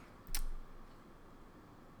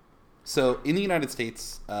So in the United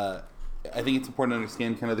States, I think it's important to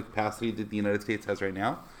understand kind of the capacity that the United States has right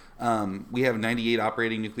now. We have 98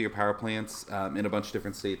 operating nuclear power plants in a bunch of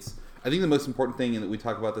different states. I think the most important thing, and that we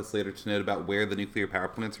talk about this later to note about where the nuclear power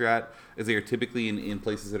plants are at, is they are typically in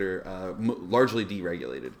places that are largely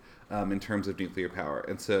deregulated in terms of nuclear power.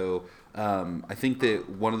 And so I think that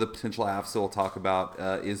one of the potential AFs that we'll talk about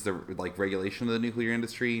is the regulation of the nuclear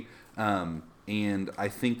industry. And I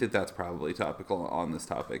think that that's probably topical on this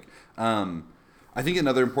topic. I think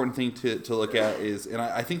another important thing to look at is, and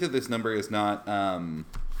I think that this number is not,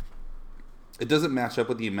 it doesn't match up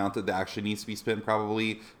with the amount that actually needs to be spent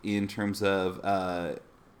probably in terms of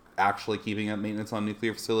actually keeping up maintenance on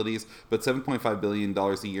nuclear facilities, but $7.5 billion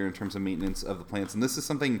a year in terms of maintenance of the plants. And this is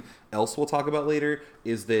something else we'll talk about later,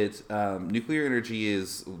 is that nuclear energy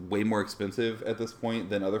is way more expensive at this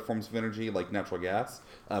point than other forms of energy like natural gas,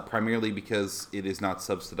 primarily because it is not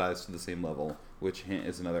subsidized to the same level, which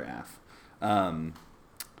is another AF.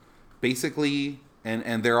 Basically,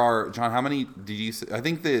 and there are, John, how many did you say? I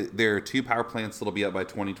think that there are 2 power plants that'll be up by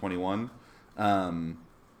 2021.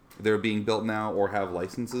 They're being built now or have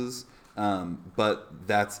licenses, but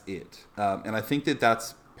that's it. And I think that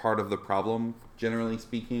that's part of the problem, generally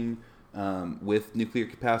speaking, with nuclear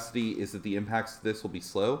capacity, is that the impacts of this will be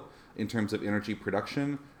slow in terms of energy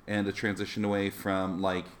production and a transition away from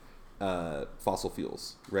fossil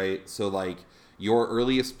fuels, right? So your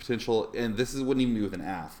earliest potential, and this wouldn't even be with an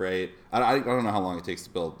AF, right? I don't know how long it takes to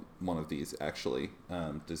build one of these, actually.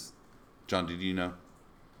 John, did you know?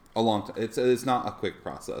 A long time. It's not a quick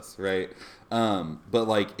process, right?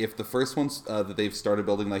 But if the first ones that they've started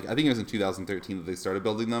building, I think it was in 2013 that they started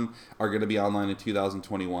building them, are going to be online in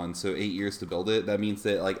 2021, so 8 years to build it. That means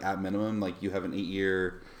that at minimum, you have an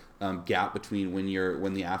 8-year gap between when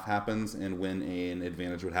the AF happens and when an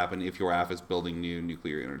advantage would happen if your AF is building new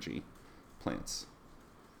nuclear energy plants,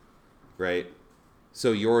 right?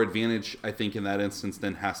 So your advantage, I think, in that instance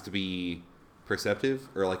then has to be perceptive,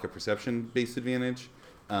 or a perception-based advantage,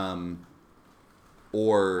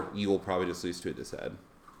 or you will probably just lose to a disad.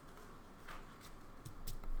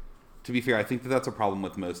 To be fair, I think that that's a problem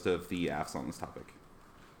with most of the AFs on this topic.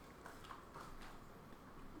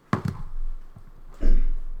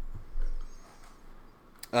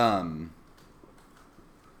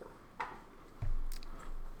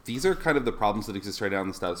 These are kind of the problems that exist right now in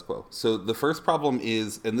the status quo. So the first problem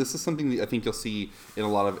is, and this is something that I think you'll see in a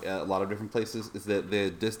lot of different places, is that the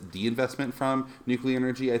de-investment from nuclear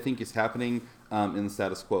energy, I think, is happening in the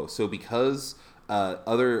status quo. So because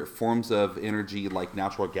other forms of energy like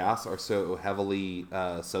natural gas are so heavily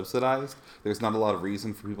subsidized, there's not a lot of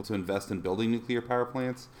reason for people to invest in building nuclear power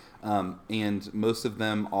plants, and most of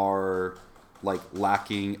them are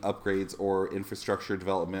lacking upgrades or infrastructure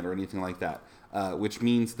development or anything like that. Which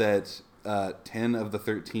means that 10 other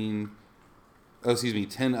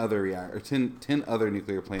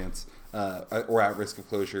nuclear plants were at risk of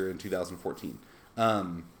closure in 2014.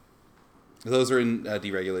 Those are in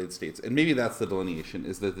deregulated states, and maybe that's the delineation: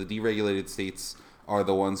 is that the deregulated states are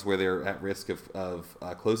the ones where they're at risk of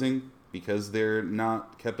closing because they're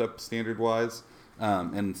not kept up standard-wise.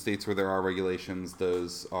 And states where there are regulations,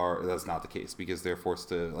 that's not the case because they're forced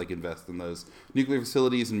to invest in those nuclear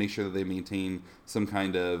facilities and make sure that they maintain some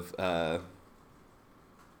kind of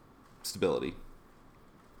stability.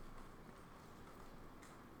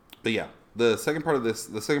 But yeah, the second part of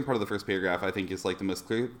the first paragraph, I think, is the most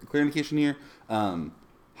clear indication here.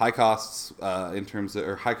 High costs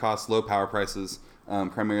high costs, low power prices,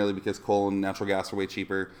 primarily because coal and natural gas are way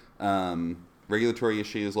cheaper. Regulatory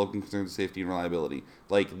issues, local concerns of safety and reliability.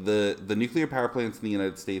 The nuclear power plants in the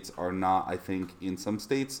United States are not, I think, in some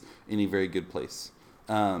states, in a very good place.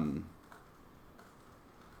 The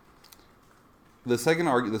second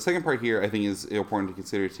part here, I think, is important to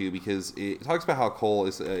consider too, because it talks about how coal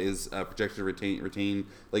is projected to retain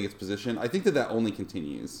its position. I think that only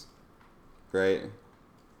continues, right?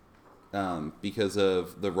 Because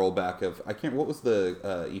of the rollback of what was the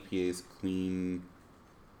EPA's clean.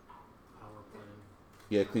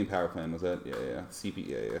 Yeah, Clean Power Plan, was that? Yeah. CP,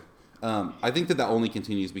 yeah. I think that only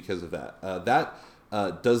continues because of that. That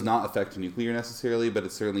does not affect nuclear necessarily, but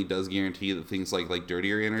it certainly does guarantee that things like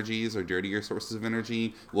dirtier energies or dirtier sources of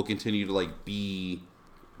energy will continue to be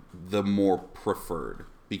the more preferred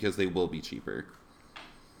because they will be cheaper.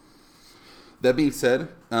 That being said,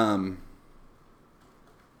 I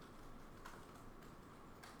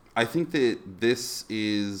think that this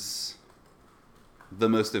is the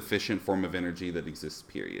most efficient form of energy that exists,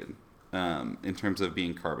 period, in terms of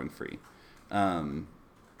being carbon-free.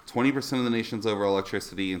 20% of the nation's overall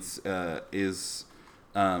electricity is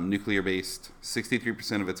nuclear-based.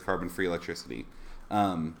 63% of it's carbon-free electricity.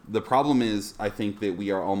 The problem is, I think that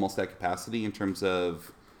we are almost at capacity in terms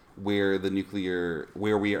of where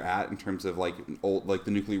we are at in terms of like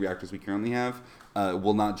the nuclear reactors we currently have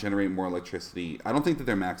will not generate more electricity. I don't think that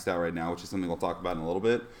they're maxed out right now, which is something we'll talk about in a little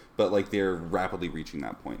bit, but like they're rapidly reaching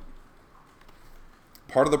that point.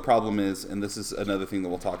 Part of the problem is, and this is another thing that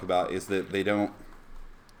we'll talk about, is that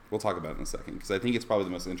we'll talk about it in a second, because I think it's probably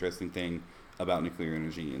the most interesting thing about nuclear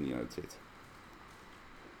energy in the United States.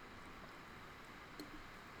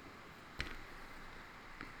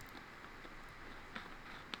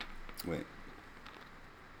 Wait.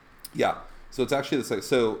 Yeah. So it's actually this.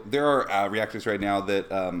 So there are reactors right now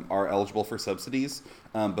that are eligible for subsidies,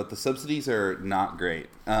 but the subsidies are not great.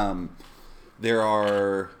 They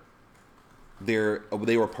were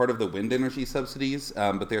part of the wind energy subsidies,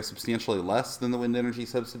 but they're substantially less than the wind energy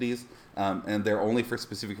subsidies, and they're only for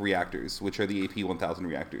specific reactors, which are the AP1000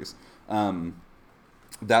 reactors.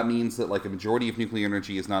 That means that like a majority of nuclear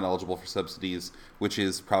energy is not eligible for subsidies, which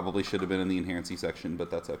probably should have been in the inherency section,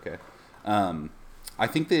 but that's okay. I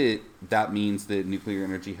think that means that nuclear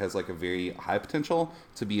energy has like a very high potential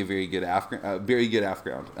to be a very good AF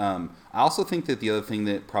ground. I also think that the other thing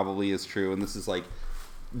that probably is true, and this is like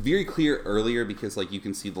very clear earlier because like you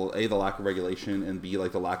can see the lack of regulation, and B,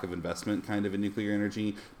 like the lack of investment kind of in nuclear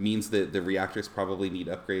energy means that the reactors probably need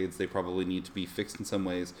upgrades. They probably need to be fixed in some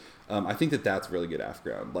ways. I think that that's really good AF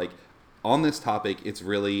ground. Like on this topic, it's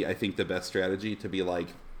really, I think, the best strategy to be like,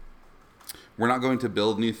 we're not going to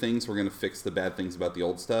build new things. We're going to fix the bad things about the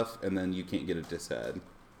old stuff, and then you can't get a disad,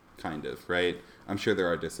 kind of, right? I'm sure there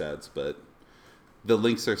are disads, but the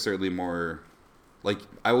links are certainly more. Like,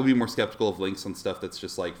 I will be more skeptical of links on stuff that's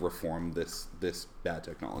just like reform this bad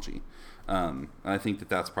technology. And I think that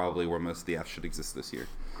that's probably where most of the apps should exist this year.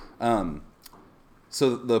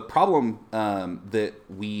 So the problem that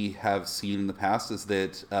we have seen in the past is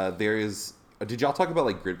that there is. Did y'all talk about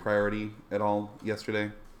like grid priority at all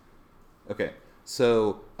yesterday? Okay,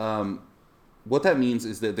 so what that means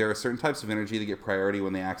is that there are certain types of energy that get priority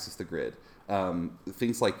when they access the grid.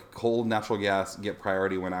 Things like coal, natural gas get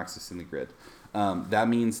priority when accessing the grid. That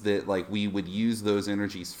means that like we would use those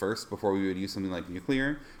energies first before we would use something like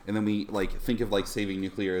nuclear, and then we like think of like saving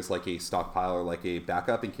nuclear as like a stockpile or like a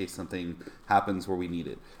backup in case something happens where we need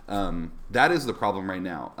it. That is the problem right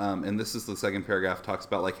now, and this is the second paragraph, talks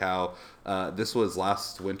about like how this was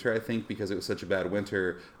last winter, I think, because it was such a bad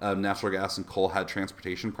winter. Natural gas and coal had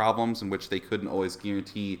transportation problems in which they couldn't always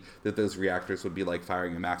guarantee that those reactors would be like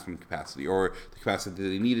firing at maximum capacity or the capacity that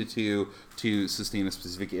they needed to sustain a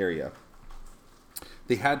specific area.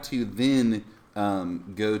 They had to then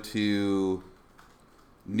go to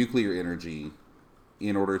nuclear energy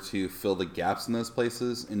in order to fill the gaps in those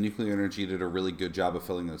places, and nuclear energy did a really good job of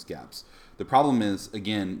filling those gaps. The problem is,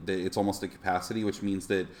 again, that it's almost at capacity, which means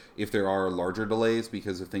that if there are larger delays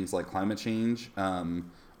because of things like climate change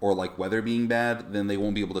or like weather being bad, then they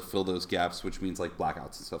won't be able to fill those gaps, which means like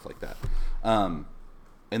blackouts and stuff like that.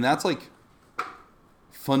 And that's like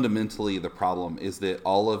fundamentally the problem, is that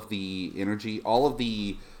all of the energy, all of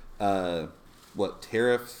the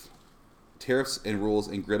tariffs and rules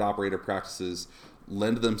and grid operator practices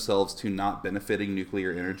lend themselves to not benefiting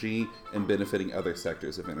nuclear energy and benefiting other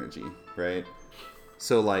sectors of energy, right?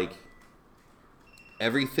 So like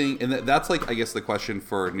everything, and that's like, I guess the question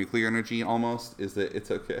for nuclear energy almost is that it's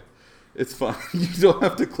okay. It's fine. You don't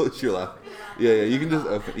have to close your lap. Yeah, you can just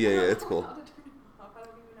open. Yeah, it's cool.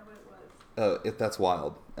 That's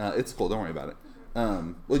wild. It's cool. Don't worry about it.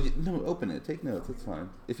 No, open it. Take notes. It's fine.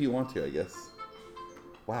 If you want to, I guess.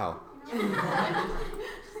 Wow.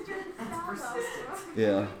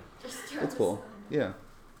 Yeah. It's cool. Yeah.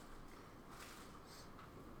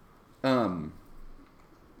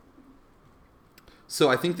 So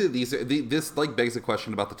I think that this like begs a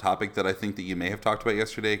question about the topic that I think that you may have talked about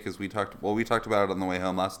yesterday, because we talked about it on the way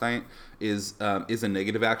home last night, is a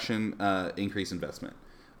negative action increase investment.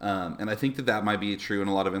 And I think that might be true in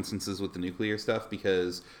a lot of instances with the nuclear stuff,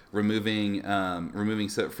 because removing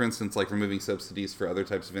for instance, like removing subsidies for other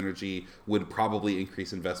types of energy would probably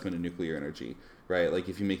increase investment in nuclear energy, right? Like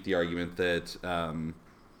if you make the argument that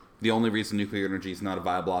the only reason nuclear energy is not a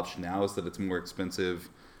viable option now is that it's more expensive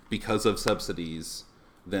because of subsidies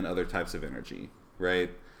than other types of energy, right?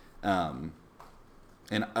 And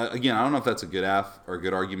again, I don't know if that's a good or a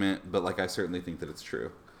good argument, but like I certainly think that it's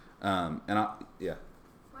true. Yeah.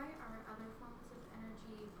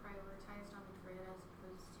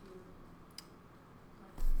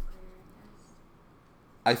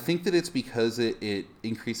 I think that it's because it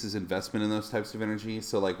increases investment in those types of energy.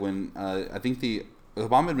 So like when I think the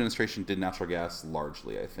Obama administration did natural gas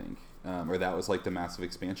largely, I think. or that was like the massive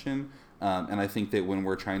expansion. And I think that when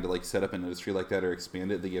we're trying to like set up an industry like that or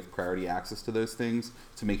expand it, they give priority access to those things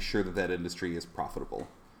to make sure that that industry is profitable,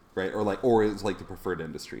 right? Or is like the preferred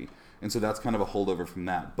industry. And so that's kind of a holdover from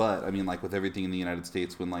that. But I mean, like with everything in the United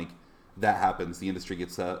States, when like that happens, the industry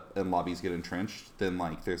gets up and lobbies get entrenched, then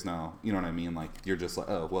like there's no, you know what I mean? Like you're just like,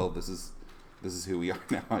 oh well, this is who we are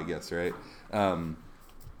now, I guess, right?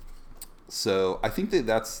 So I think that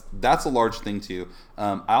that's a large thing too.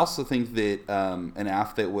 I also think that an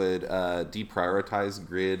app that would deprioritize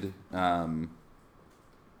grid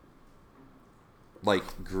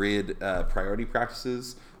priority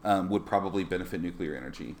practices would probably benefit nuclear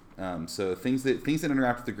energy. So things that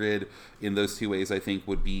interact with the grid in those two ways, I think,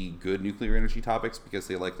 would be good nuclear energy topics because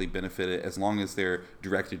they likely benefit it as long as they're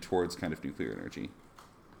directed towards kind of nuclear energy.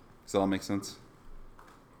 Does that all make sense?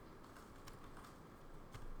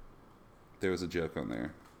 There was a joke on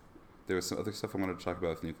there. There was some other stuff I wanted to talk about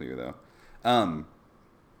with nuclear, though.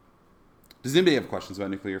 Does anybody have questions about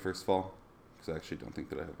nuclear, first of all? Because I actually don't think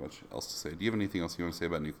that I have much else to say. Do you have anything else you want to say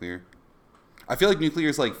about nuclear? I feel like nuclear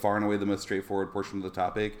is like far and away the most straightforward portion of the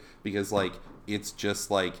topic because like it's just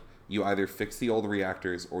like you either fix the old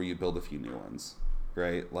reactors or you build a few new ones,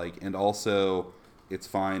 right? Like, and also it's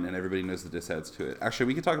fine and everybody knows the disheads to it. Actually,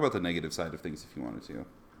 we could talk about the negative side of things if you wanted to.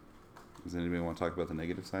 Does anybody want to talk about the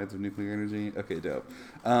negative sides of nuclear energy? Okay, dope.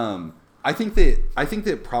 I think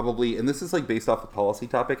that probably, and this is like based off the policy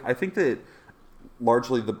topic, I think that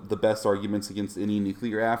largely the best arguments against any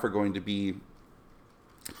nuclear AF are going to be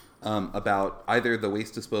about either the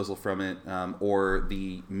waste disposal from it or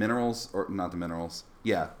the minerals, or not the minerals,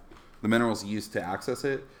 yeah, the minerals used to access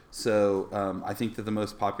it. So I think that the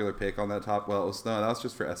most popular pick on that top, well, that was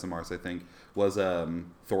just for SMRs, I think, was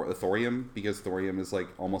thorium, because thorium is like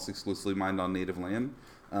almost exclusively mined on native land.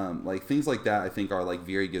 Like things like that, I think, are like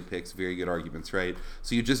very good picks, very good arguments, right?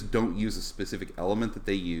 So you just don't use a specific element that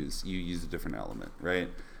they use; you use a different element, right?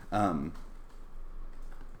 I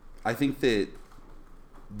think that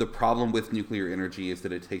the problem with nuclear energy is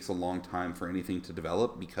that it takes a long time for anything to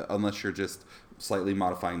develop, because unless you're just slightly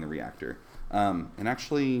modifying the reactor. And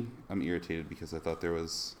actually, I'm irritated because I thought there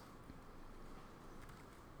was.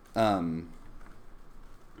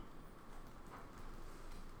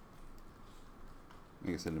 I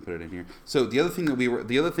guess I didn't put it in here. So the other thing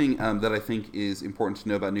that I think is important to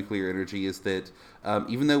know about nuclear energy is that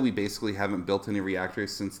even though we basically haven't built any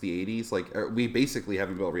reactors since the 80s, we basically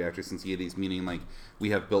haven't built reactors since the 80s, meaning like we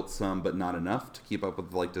have built some but not enough to keep up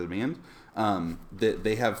with like demand. That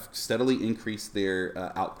they have steadily increased their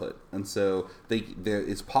output, and so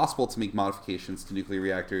it's possible to make modifications to nuclear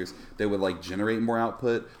reactors that would like generate more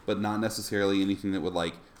output, but not necessarily anything that would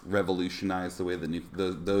like revolutionize the way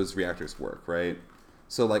that those reactors work, right?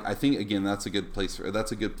 So like I think again that's a good place for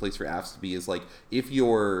AFs to be, is like if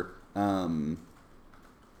you're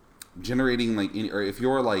generating like any, or if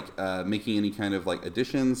you're like making any kind of like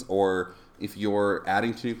additions, or if you're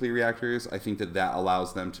adding to nuclear reactors, I think that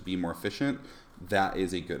allows them to be more efficient. That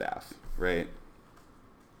is a good AF, right?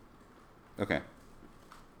 Okay.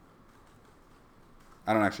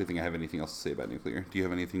 I don't actually think I have anything else to say about nuclear. Do you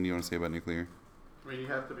have anything you want to say about nuclear? I mean, you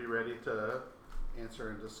have to be ready to answer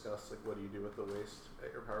and discuss like what do you do with the waste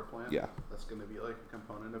at your power plant. Yeah. That's going to be like a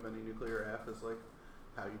component of any nuclear AF, is like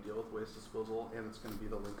how you deal with waste disposal, and it's going to be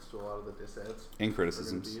the links to a lot of the disheads and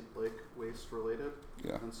criticisms. Are going to be like waste related.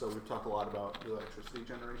 Yeah. And so we've talked a lot about the electricity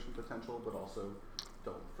generation potential, but also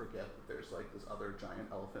don't forget that there's like this other giant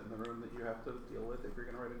elephant in the room that you have to deal with if you're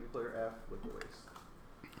going to write a nuclear AF with the waste.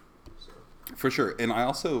 So. For sure, and I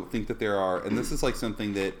also think that there are, and this is like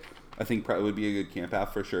something that I think probably would be a good camp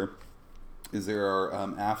AF for sure, is there are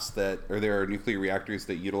there are nuclear reactors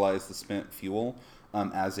that utilize the spent fuel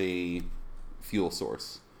as a fuel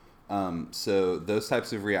source. So those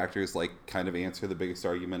types of reactors like kind of answer the biggest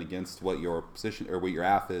argument against what your position or what your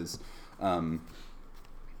AF is, and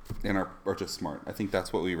are just smart. I think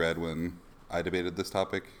that's what we read when I debated this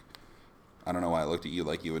topic. I don't know why I looked at you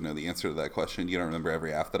like you would know the answer to that question. You don't remember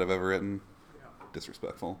every AF that I've ever written? Yeah.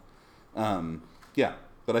 Disrespectful. Yeah,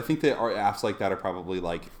 but I think that our AFs like that are probably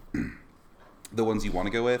like the ones you want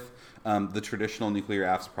to go with. The traditional nuclear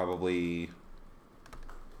AFs probably,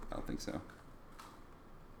 I don't think so.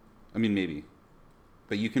 I mean, maybe.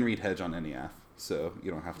 But you can read hedge on any AF, so you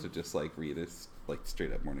don't have to just like read it like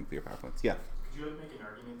straight up more nuclear power plants. Yeah. Could you like make an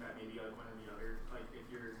argument that maybe like one or the other, like if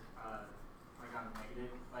you're like on the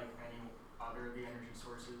negative, like any other of the energy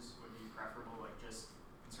sources would be preferable, like just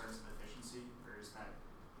in terms of efficiency, or is that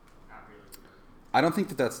not really? I don't think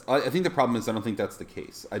that's. I think the problem is I don't think that's the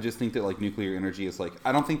case. I just think that like nuclear energy is like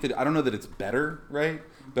I don't know that it's better, right?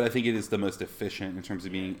 But I think it is the most efficient in terms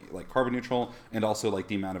of being like carbon neutral, and also like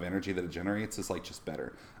the amount of energy that it generates is like just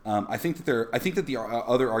better. I think that the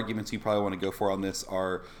other arguments you probably want to go for on this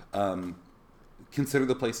are consider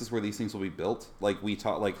the places where these things will be built. Like we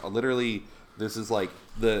taught, like literally, this is like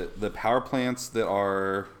the power plants that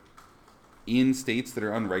are in states that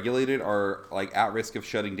are unregulated are like at risk of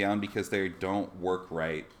shutting down because they don't work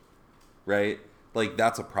right, like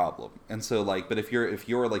that's a problem. And so like, but if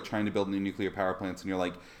you're like trying to build new nuclear power plants and you're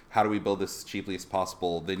like, how do we build this as cheaply as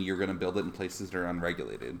possible, then you're going to build it in places that are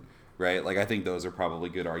unregulated, right? Like I think those are probably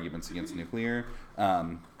good arguments against nuclear.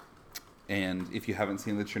 And if you haven't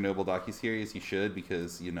seen the Chernobyl docuseries, you should,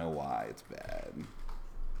 because you know why it's bad.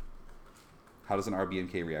 How does an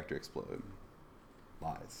RBMK reactor explode?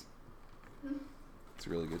 Lies. It's a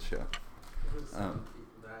really good show.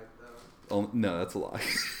 Oh no, that's a lie.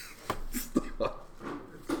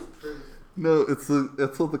 No,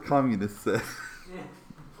 that's what the communists said.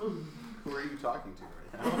 Who are you talking to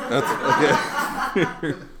right now? That's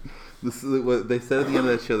okay. This is what they said at the end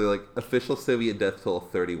of that show. They're like, official Soviet death toll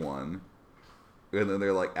 31, and then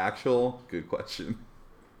they're like, actual, good question.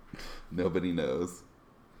 Nobody knows.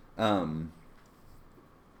 But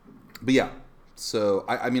yeah. So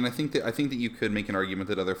I mean I think that you could make an argument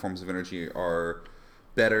that other forms of energy are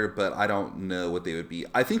better, but I don't know what they would be.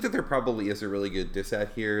 I think that there probably is a really good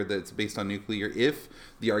dissat here that's based on nuclear. If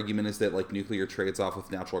the argument is that like nuclear trades off with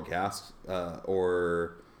natural gas,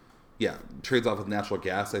 trades off with natural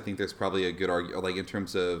gas, I think there's probably a good argument, like in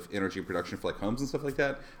terms of energy production for like homes and stuff like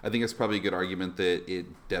that. I think it's probably a good argument that it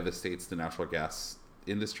devastates the natural gas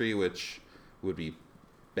industry, which would be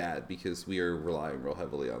bad because we are relying real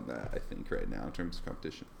heavily on that, I think, right now in terms of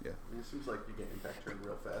competition. Yeah. I mean, it seems like you get impact turned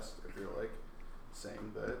real fast if you're like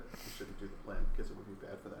saying that you shouldn't do the plant because it would be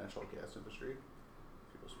bad for the natural gas industry.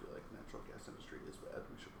 People should be like, natural gas industry is bad.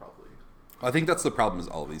 We should probably. I think that's the problem, is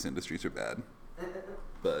all of these industries are bad.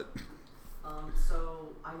 But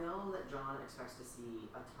so I know that John expects to see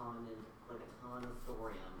a ton of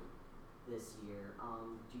thorium this year.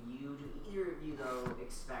 Do either of you though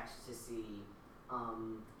expect to see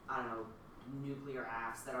I don't know, nuclear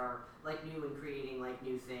acts that are like new and creating like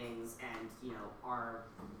new things and, you know, are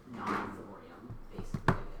non-thorium, basically,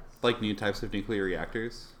 I guess. Like new types of nuclear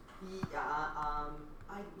reactors?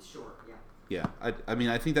 Sure, yeah. Yeah, I mean,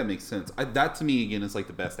 I think that makes sense. That to me, again, is like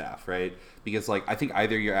the best AF, right? Because like, I think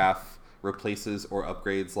either your AF replaces or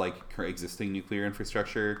upgrades like existing nuclear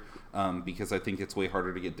infrastructure, because I think it's way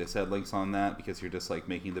harder to get dishead links on that because you're just like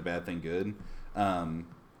making the bad thing good.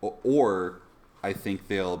 Or I think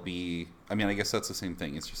they'll be. I mean, I guess that's the same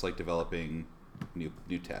thing. It's just like developing new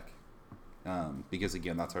tech, because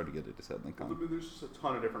again, that's hard to get a dishead link on. I mean, there's just a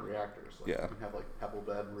ton of different reactors. Like Yeah. You can have like pebble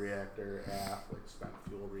bed reactor, AF, like spent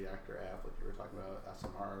fuel reactor, AF, like you were talking about,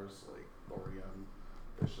 SMRs, like thorium.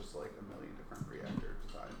 There's just like a million different reactor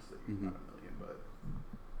designs that you not a million,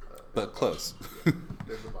 But close.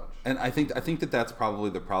 There's a bunch. And I think that that's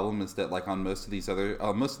probably the problem, is that like on most of these other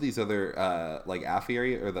like AF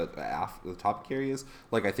area, or the topic areas,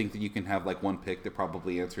 like I think that you can have like one pick that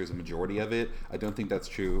probably answers a majority of it. I don't think that's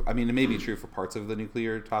true. I mean, it may be true for parts of the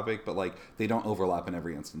nuclear topic, but like they don't overlap in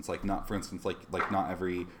every instance. Like not, for instance, like not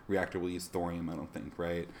every reactor will use thorium, I don't think,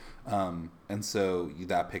 right? And so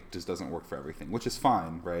that pick just doesn't work for everything, which is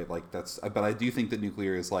fine, right? Like that's. But I do think that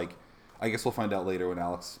nuclear is like. I guess we'll find out later when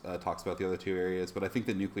Alex talks about the other two areas, but I think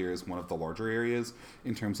that nuclear is one of the larger areas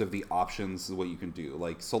in terms of the options, what you can do.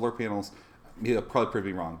 Like solar panels, probably prove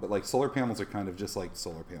me wrong, but like solar panels are kind of just like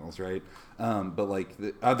solar panels, right? But like,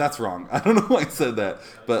 that's wrong. I don't know why I said that,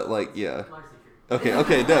 but like, yeah.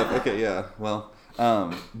 Okay, Deb. Okay, yeah. Well,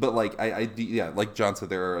 but like like John said,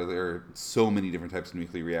 there are so many different types of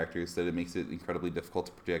nuclear reactors that it makes it incredibly difficult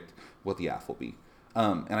to predict what the AF will be.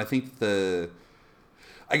 And I think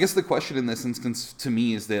I guess the question in this instance to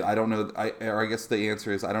me is that I don't know. I guess the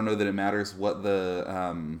answer is I don't know that it matters what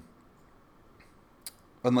the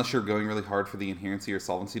unless you're going really hard for the inherency or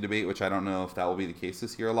solvency debate, which I don't know if that will be the case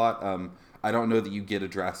this year a lot. I don't know that you get a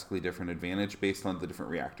drastically different advantage based on the different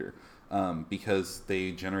reactor, because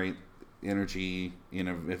they generate energy in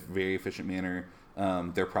a very efficient manner.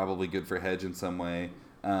 They're probably good for hedge in some way.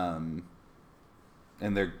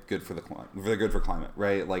 And they're good for they're good for climate,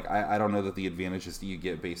 right? Like I don't know that the advantages that you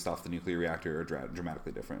get based off the nuclear reactor are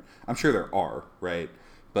dramatically different. I'm sure there are, right?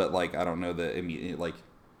 But like I don't know that immediately, like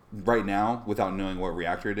right now, without knowing what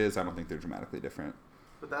reactor it is, I don't think they're dramatically different.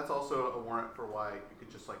 But that's also a warrant for why you could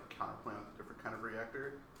just like counterplan with a different kind of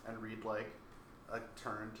reactor and read like a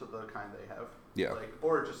turn to the kind they have. Yeah. Like,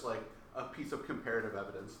 or just like a piece of comparative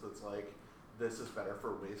evidence that's like this is better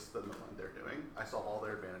for waste than the one they're doing. I saw all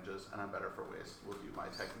their advantages, and I'm better for waste. We'll do my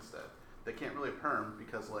tech instead. They can't really perm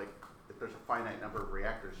because like if there's a finite number of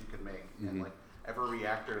reactors you can make, and like every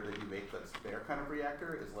reactor that you make that's their kind of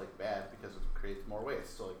reactor is like bad because it creates more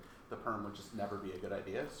waste. So like the perm would just never be a good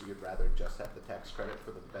idea. So you'd rather just have the tax credit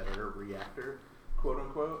for the better reactor, quote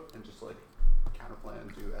unquote, and just like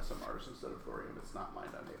counterplan do SMRs instead of thorium. It's not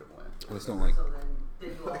mined on native land. I just don't like. So then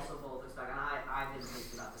you also both expect, and I've been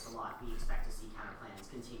thinking about this a lot. We expect to see counterplans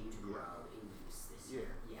continue to grow in use this year.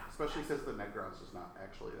 Yeah. Especially because the Negrons is not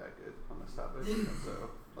actually that good on this topic. So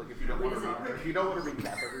like if you don't want to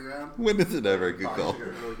recap every round, When is it ever a good call?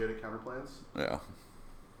 you're really good at counterplans. Yeah.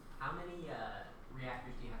 How many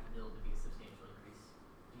reactors do you have to build to be a substantial increase?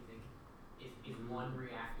 Do you think is one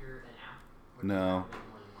reactor an app? Or do you No. have to make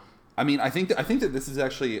more than one? I mean, I think that this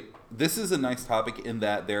is a nice topic in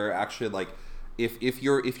that there are actually like if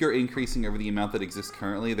you're increasing over the amount that exists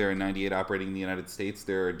currently, there are 98 operating in the United States.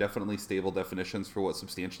 There are definitely stable definitions for what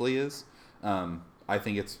substantially is. I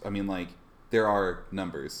think there are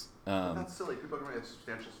numbers. That's silly. People are going to have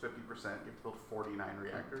substantial 50%. You have to build 49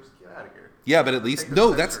 reactors. Get out of here. Yeah, but at least Take a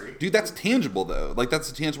no, century. that's tangible though. Like that's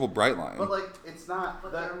a tangible bright line. But like, it's not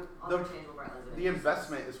But that there are the, other tangible bright lines that the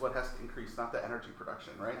investment is what has to increase, not the energy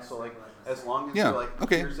production, right? That's So like, what I was as long as Yeah, you're like,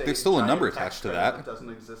 okay, here's there's still a giant number tax attached to credit that. doesn't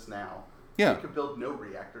exist now. Yeah. You could build no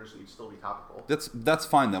reactors and you'd still be topical. That's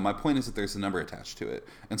fine though. My point is that there's a number attached to it,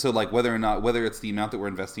 and so like whether it's the amount that we're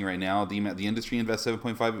investing right now, the industry invests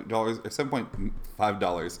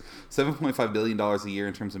 $7.5 billion a year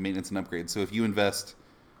in terms of maintenance and upgrades. So if you invest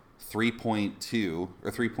 3.2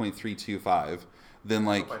 or 3.325, then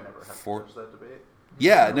like I hope I never have to four. push that debate.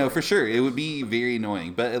 Yeah, no, for sure, it would be very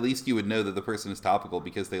annoying, but at least you would know that the person is topical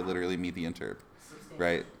because they literally meet the interp. substantial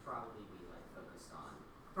Right. should probably be like focused on,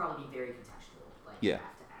 probably be very contextual, like Yeah.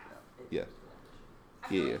 app to app. Yeah. I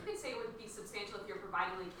feel Yeah. like you could say it would be substantial if you're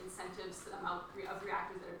providing like incentives to the amount of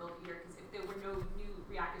reactors that are built a year. Because if there were no new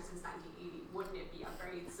reactors since 1980, wouldn't it be a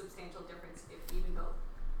very substantial difference if we even were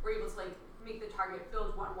able to like make the target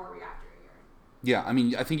build one more reactor a year? Yeah, I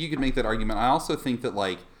mean, I think you could make that argument. I also think that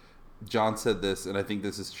like John said this, and I think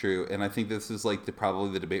this is true, and I think this is like probably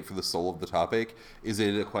the debate for the soul of the topic. Is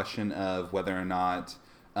it a question of whether or not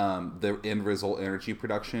the end result energy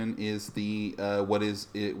production is the what is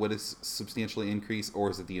substantially increased, or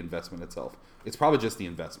is it the investment itself? It's probably just the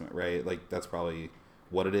investment, right? Like that's probably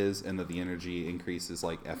what it is, and that the energy increase is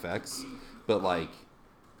like FX. But like,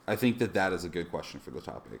 I think that is a good question for the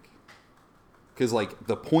topic, because like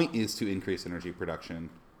the point is to increase energy production.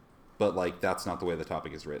 But, like, that's not the way the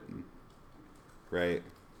topic is written, right?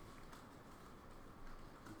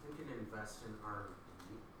 I think an invest in R&D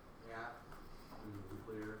in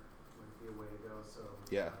nuclear might be a way to go. So,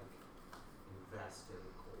 Yeah. like, invest in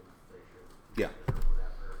cold fission. Yeah. Or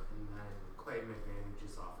whatever. And then claim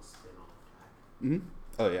advantages off a spin-off tech. Mm-hmm.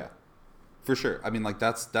 Oh, yeah. For sure. I mean, like,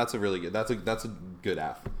 that's a really good, that's a good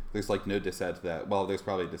app. There's, like, no disad to that. Well, there's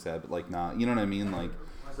probably a disad, but, like, not. You know what I mean? Like,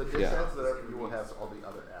 The Yeah. disads that you will have all the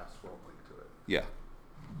other apps won't link to it. yeah.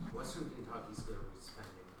 Western Kentucky's going to be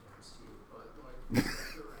spending against you, but like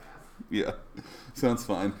the wrath. Yeah. Sounds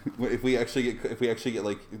fine. If we actually get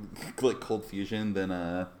like cold fusion, then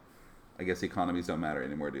I guess economies don't matter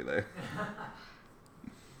anymore, do they?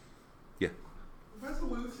 Yeah.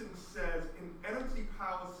 Resolution says in energy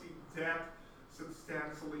policy, debt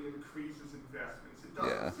substantially increases investments. It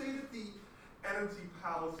doesn't Yeah. say that the energy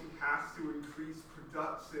policy has to increase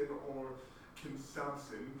production or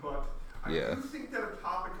consumption, but I Yeah. do think that a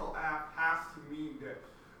topical app has to mean that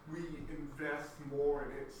we invest more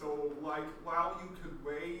in it. So, like, while you could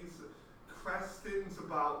raise questions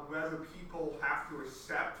about whether people have to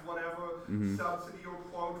accept whatever subsidy or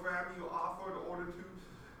program you offer in order to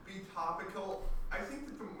be topical, I think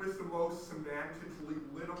that with the most semantically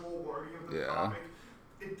literal wording of the Yeah. topic,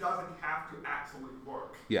 it doesn't have to actually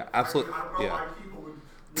work. Yeah, absolutely. I don't know Yeah. why people would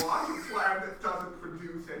want a plan that doesn't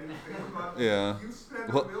produce anything, but Yeah. you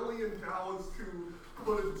spend Well- $1 million to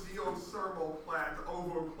put a geothermal plant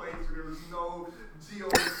over a place where there's no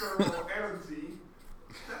geothermal energy,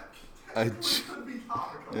 that I technically could be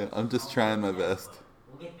topical. Yeah, I'm just trying my best.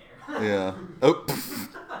 We'll get there. Yeah. Oh.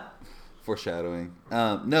 Foreshadowing.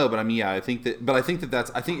 No, but I mean, yeah, I think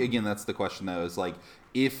again, that's the question though, is like,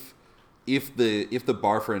 if the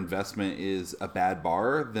bar for investment is a bad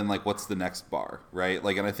bar, then like, what's the next bar, right?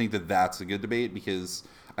 Like, and I think that's a good debate, because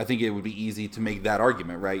I think it would be easy to make that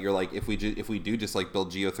argument, right? You're like, if we do just like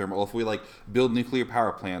build geothermal, if we like build nuclear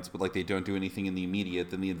power plants, but like they don't do anything in the immediate,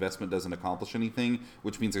 then the investment doesn't accomplish anything,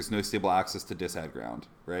 which means there's no stable access to disad ground,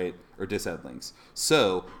 right? Or disad links.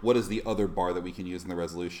 So what is the other bar that we can use in the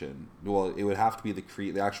resolution? Well, it would have to be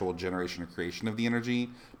the actual generation or creation of the energy,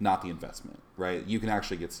 not the investment, right? You can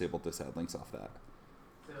actually get stable disad links off that.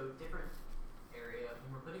 So different area.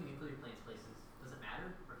 When we're putting nuclear plants places, does it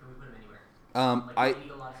matter, or can we put them anywhere? Like, do they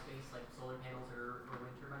need a lot of space, like solar panels or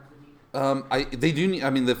wind turbines would need? They do need. I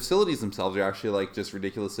mean, the facilities themselves are actually like just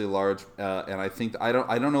ridiculously large, and I think I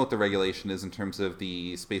don't know what the regulation is in terms of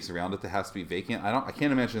the space around it that has to be vacant. I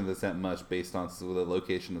can't imagine that's that much based on the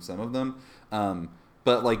location of some of them.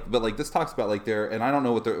 But this talks about like and I don't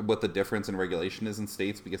know what the difference in regulation is in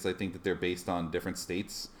states, because I think that they're based on different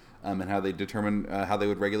states and how they determine how they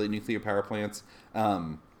would regulate nuclear power plants.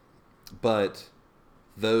 But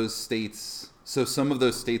those states, so some of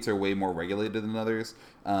those states are way more regulated than others,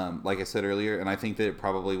 like I said earlier, and I think that it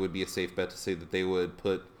probably would be a safe bet to say that they would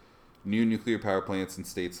put new nuclear power plants in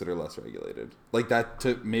states that are less regulated. Like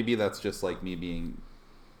that, maybe that's just like me being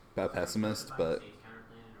a pessimist, but...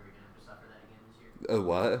 What?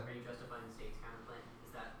 Are you justifying the state's counterplan?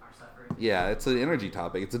 Is that our suffering? Yeah, it's an energy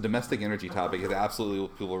topic. It's a domestic energy topic. It absolutely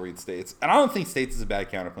people read states, and I don't think states is a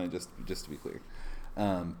bad counterplan. Just to be clear,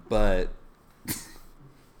 but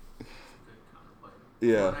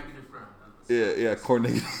yeah, core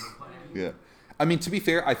negative. Yeah, I mean, to be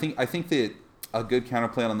fair, I think that a good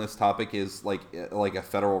counterplan on this topic is like a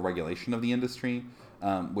federal regulation of the industry,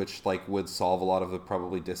 which like would solve a lot of the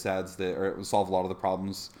probably disads or it would solve a lot of the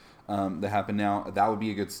problems that happen now. That would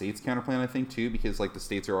be a good states counterplan, I think, too, because like the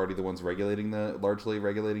states are already the ones largely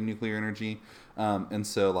regulating nuclear energy, and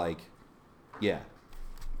so like, yeah,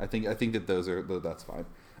 I think that that's fine,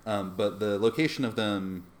 but the location of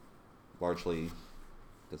them largely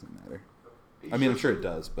doesn't matter. I mean, I'm sure it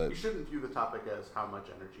does, but you shouldn't view the topic as how much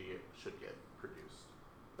energy it should get produced.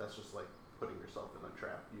 That's just like putting yourself in a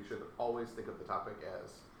trap. You should always think of the topic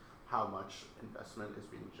as how much investment is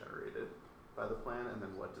being generated by the plan, and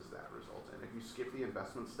then what does that result in. If you skip the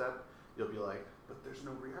investment step, you'll be like, but there's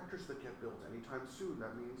no reactors that get built anytime soon.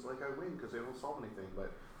 That means like I win because they don't solve anything.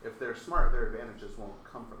 But if they're smart, their advantages won't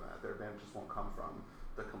come from that. Their advantages won't come from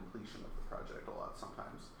the completion of the project a lot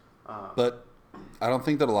sometimes. But I don't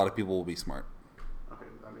think that a lot of people will be smart. Okay,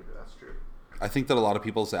 maybe that's true. I think that a lot of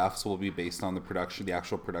people's AFs will be based on the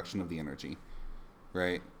actual production of the energy,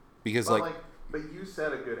 right? Because but you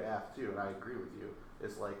said a good AF too, and I agree with you.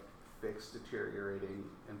 Is like fix deteriorating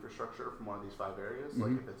infrastructure from one of these 5 areas. Mm-hmm.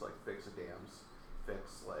 Like if it's like fix dams,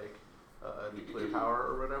 fix like nuclear power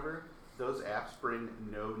or whatever. Those apps bring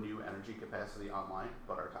no new energy capacity online,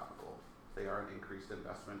 but are topical. They are an increased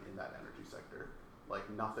investment in that energy sector. Like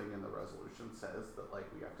nothing in the resolution says that like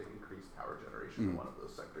we have to increase power generation in one of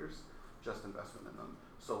those sectors, just investment in them.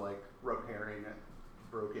 So like repairing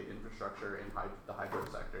broken infrastructure in the hydro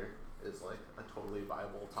sector is like a totally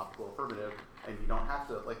viable topical affirmative, and you don't have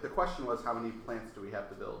to, like the question was how many plants do we have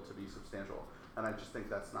to build to be substantial, and I just think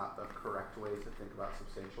that's not the correct way to think about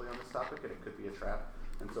substantially on this topic, and it could be a trap.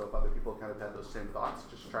 And so if other people kind of had those same thoughts,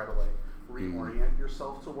 just try to like reorient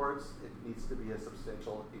yourself towards it needs to be a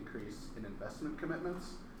substantial increase in investment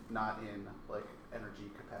commitments, not in like energy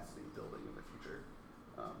capacity building in the future.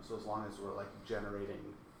 So as long as we're like generating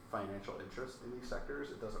financial interest in these sectors,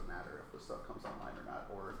 it doesn't matter if the stuff comes online or not,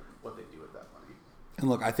 or what they do with that money. And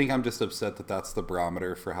look, I think I'm just upset that that's the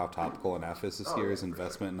barometer for how topical an F is this year is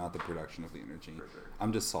investment, not the production of the energy. For sure.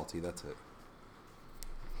 I'm just salty, that's it.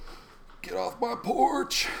 Get off my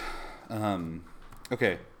porch!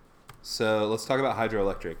 Okay, so let's talk about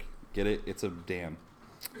hydroelectric. Get it? It's a dam.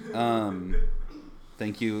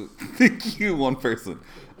 Thank you. Thank you, one person.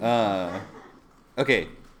 Okay.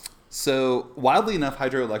 So, wildly enough,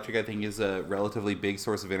 hydroelectric, I think, is a relatively big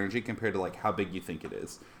source of energy compared to, like, how big you think it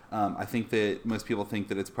is. I think that most people think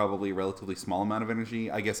that it's probably a relatively small amount of energy.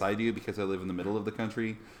 I guess I do because I live in the middle of the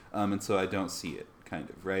country, and so I don't see it, kind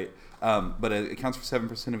of, right? But it accounts for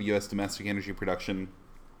 7% of U.S. domestic energy production.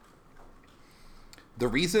 The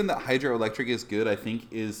reason that hydroelectric is good, I think,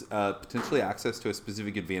 is potentially access to a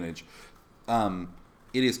specific advantage.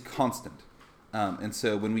 It is constant. And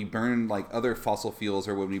so when we burn like other fossil fuels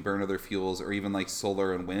or when we burn other fuels or even like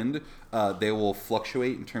solar and wind, they will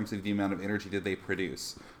fluctuate in terms of the amount of energy that they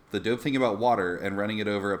produce. The dope thing about water and running it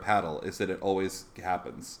over a paddle is that it always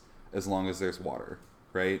happens as long as there's water,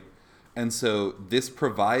 right? And so this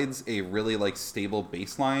provides a really like stable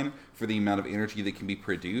baseline for the amount of energy that can be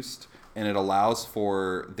produced, and it allows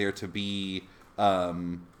for there to be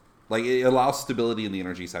like it allows stability in the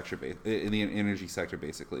energy sector,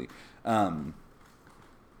 basically.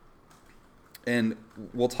 And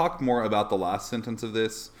we'll talk more about the last sentence of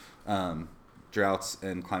this, droughts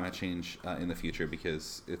and climate change in the future,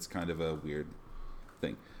 because it's kind of a weird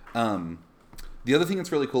thing. The other thing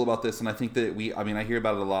that's really cool about this, and I think that I hear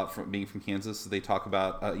about it a lot from being from Kansas. They talk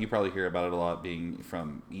about, you probably hear about it a lot being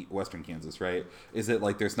from Western Kansas, right? Is that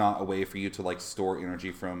like there's not a way for you to like store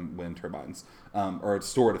energy from wind turbines, or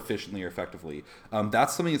store it efficiently or effectively.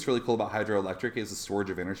 That's something that's really cool about hydroelectric, is the storage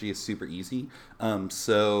of energy is super easy.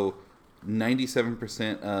 So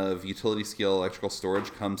 97% of utility scale electrical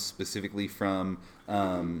storage comes specifically from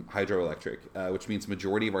hydroelectric, which means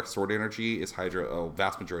majority of our stored energy is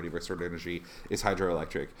vast majority of our stored energy is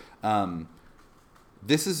hydroelectric.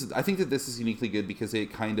 I think that this is uniquely good because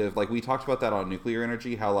it kind of, like, we talked about that on nuclear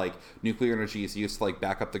energy, how like nuclear energy is used to like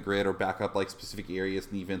back up the grid or back up like specific areas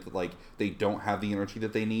in the event that like they don't have the energy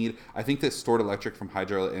that they need. I think that stored electric from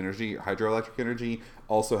hydroelectric energy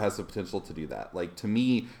also has the potential to do that. Like, to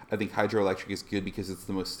me, I think hydroelectric is good because it's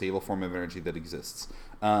the most stable form of energy that exists.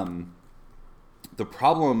 The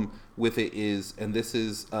problem with it is, and this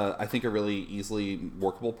is I think a really easily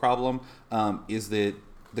workable problem, is that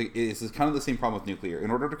this is kind of the same problem with nuclear. In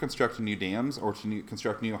order to construct new dams or to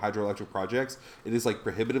construct new hydroelectric projects, it is like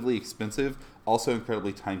prohibitively expensive, also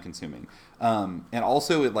incredibly time consuming, and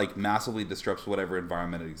also it like massively disrupts whatever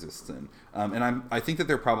environment it exists in. And I think that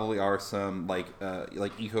there probably are some like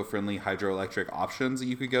eco-friendly hydroelectric options that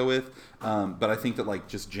you could go with, but I think that like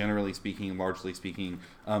just generally speaking, largely speaking,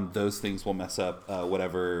 those things will mess up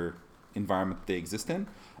whatever environment they exist in.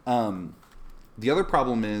 The other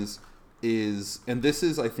problem is, and this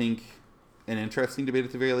is, I think, an interesting debate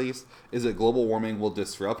at the very least, is that global warming will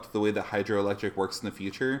disrupt the way that hydroelectric works in the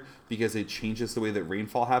future, because it changes the way that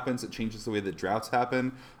rainfall happens, it changes the way that droughts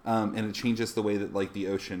happen, and it changes the way that like the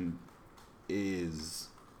ocean is,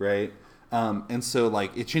 right? And so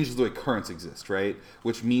like it changes the way currents exist, right?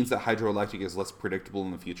 Which means that hydroelectric is less predictable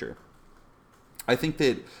in the future. I think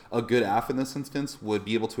that a good AF in this instance would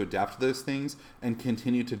be able to adapt to those things and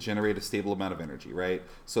continue to generate a stable amount of energy, right?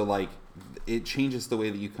 So like it changes the way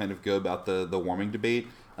that you kind of go about the warming debate,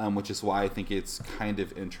 which is why I think it's kind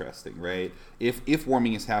of interesting, right? If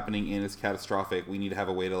warming is happening and it's catastrophic, we need to have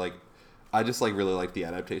a way to like, I just like really like the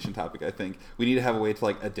adaptation topic. I think we need to have a way to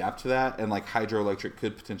like adapt to that, and like hydroelectric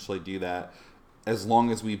could potentially do that as long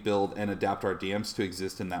as we build and adapt our dams to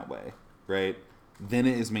exist in that way, right? Then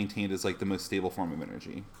it is maintained as like the most stable form of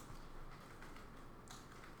energy.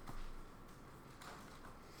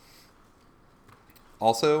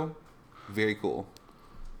 Also, very cool.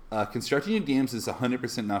 Constructing new dams is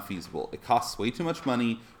 100% not feasible. It costs way too much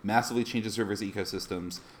money, massively changes rivers'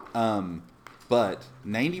 ecosystems. But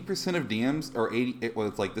 90% of dams, or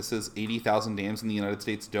 80,000 dams in the United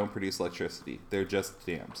States don't produce electricity. They're just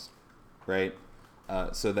dams, right?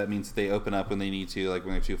 So that means they open up when they need to, like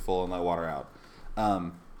when they're too full, and let water out.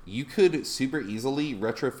 You could super easily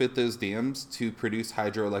retrofit those dams to produce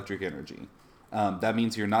hydroelectric energy. That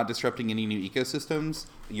means you're not disrupting any new ecosystems.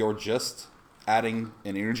 You're just adding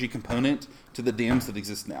an energy component to the dams that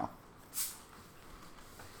exist now.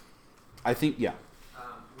 I think, yeah.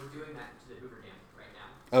 We're doing that to the Hoover Dam right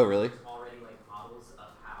now. Oh, really? There's already like models of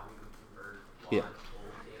how we would convert large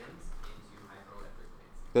old dams into hydroelectric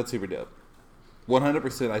plants. That's super dope.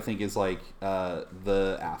 100% I think is like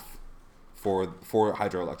the AF for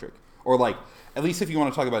hydroelectric, or like at least if you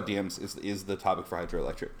want to talk about dams is the topic for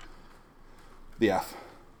hydroelectric. The AF.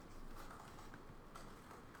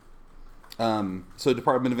 So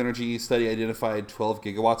Department of Energy study identified 12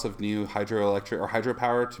 gigawatts of new hydroelectric or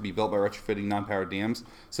hydropower to be built by retrofitting non-powered dams.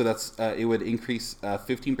 So that's it would increase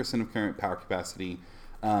 15% of current power capacity,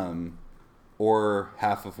 or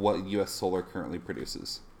half of what U.S. solar currently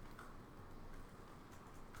produces.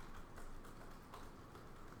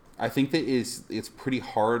 I think that it's pretty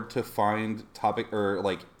hard to find topic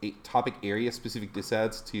area specific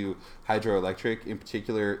disads to hydroelectric, in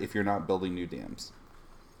particular if you're not building new dams,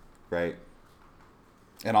 right?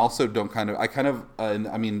 And also I'm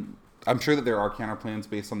sure that there are counter plans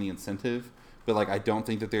based on the incentive, but like I don't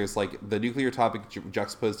think that there's like the nuclear topic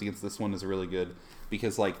juxtaposed against this one is really good,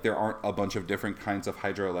 because like there aren't a bunch of different kinds of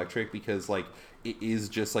hydroelectric, because like it is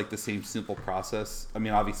just like the same simple process. I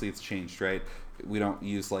mean, obviously it's changed, right? We don't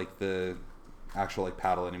use like the actual like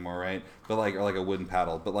paddle anymore, right? But like, or like a wooden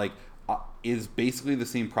paddle, but like is basically the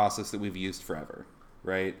same process that we've used forever,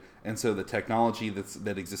 right? And so the technology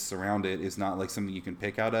that exists around it is not like something you can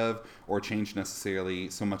pick out of or change necessarily,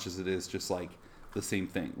 so much as it is just like the same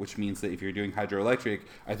thing. Which means that if you're doing hydroelectric,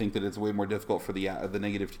 I think that it's way more difficult for the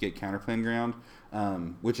negative to get counterplan ground,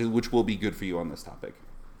 which will be good for you on this topic.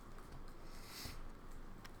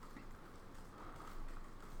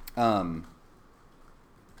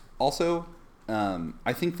 Also,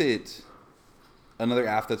 I think that another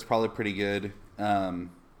app that's probably pretty good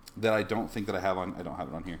that I don't think that I don't have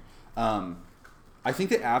it on here. I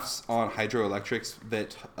think that apps on hydroelectrics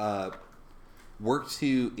that work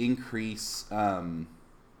to increase. This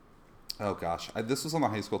was on the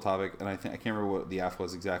high school topic, and I can't remember what the app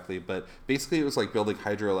was exactly, but basically it was like building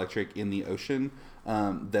hydroelectric in the ocean.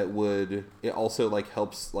 It also like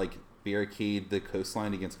helps like barricade the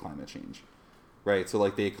coastline against climate change, right? So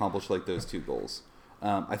like they accomplish like those two goals.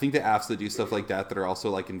 I think the apps that do stuff like that are also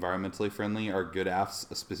like environmentally friendly are good apps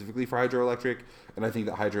specifically for hydroelectric, and I think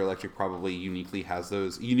that hydroelectric probably uniquely gets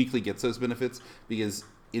those benefits because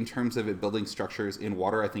in terms of it building structures in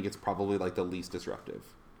water, I think it's probably like the least disruptive.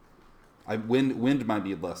 Wind might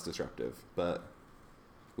be less disruptive, but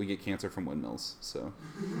we get cancer from windmills, so.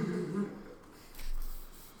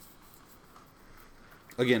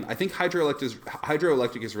 Again, I think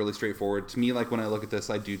hydroelectric is really straightforward. To me, like when I look at this,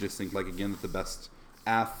 I do just think like again that the best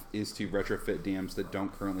app is to retrofit dams that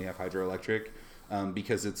don't currently have hydroelectric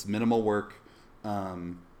because it's minimal work.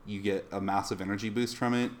 You get a massive energy boost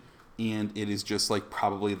from it, and it is just like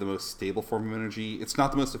probably the most stable form of energy. It's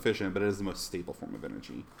not the most efficient, but it is the most stable form of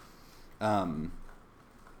energy. Yeah.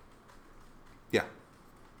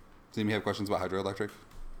 Does anybody have questions about hydroelectric?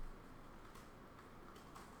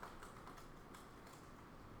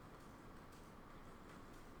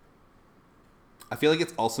 I feel like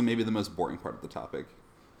it's also maybe the most boring part of the topic,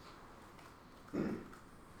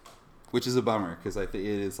 which is a bummer because I think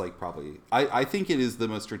it is like probably I think it is the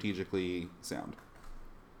most strategically sound.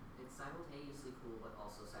 It's simultaneously cool, but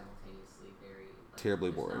also simultaneously very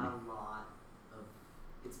terribly boring. Not a lot of.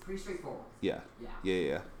 It's pretty straightforward. Yeah.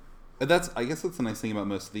 Yeah. And I guess that's the nice thing about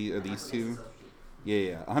most of these two.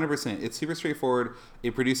 Yeah, 100%. It's super straightforward.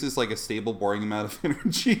 It produces like a stable, boring amount of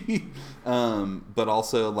energy, but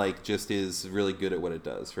also like just is really good at what it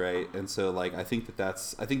does, right? And so like I think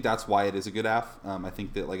that's why it is a good app. I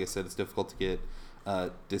think that like I said, it's difficult to get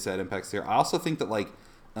desired impacts there. I also think that like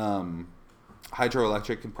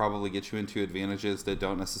hydroelectric can probably get you into advantages that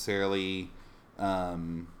don't necessarily that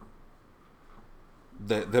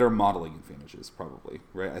are modeling advantages, probably,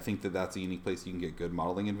 right? I think that that's a unique place you can get good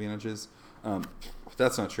modeling advantages.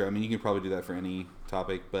 That's not true. I mean, you can probably do that for any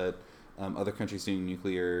topic, but other countries doing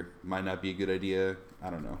nuclear might not be a good idea. I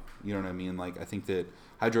don't know. You know what I mean? Like, I think that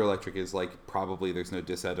hydroelectric is like probably there's no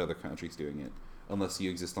dissad to other countries doing it unless you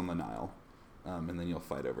exist on the Nile, and then you'll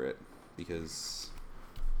fight over it because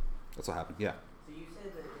that's what happened. Yeah. So you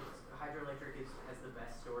said that hydroelectric has the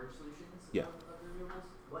best storage solutions Yeah. of renewables.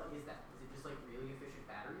 What is that? Is it just like really efficient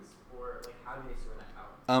batteries, or like how do they store that power?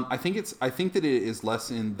 I think that it is less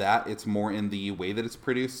in that. It's more in the way that it's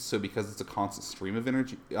produced. So because it's a constant stream of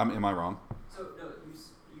energy. Am I wrong? So no, you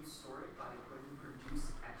store it by when you produce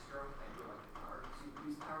extra hydroelectric power. So you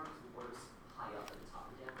produce power because the water's high up at the top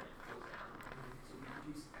of the dam and it flows down. So we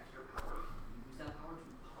produce extra power. You use that power to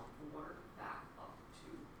pump the water back up to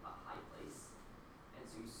a high place, and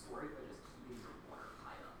so you store it by just keeping the water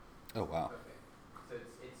high up. Oh wow, Okay. So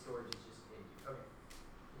its storage is just in you. Okay.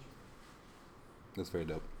 Interesting. that's very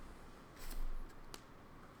dope.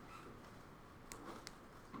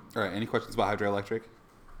 All right, any questions about hydroelectric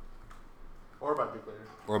Or about nuclear.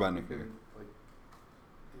 or about nuclear? Like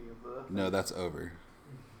any of the. No, that's over.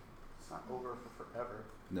 It's not over for forever.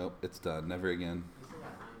 Nope, it's done. Never again. You still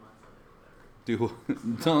got 9 months of it or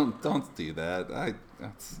whatever. Don't do that.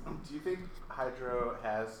 That's Do you think hydro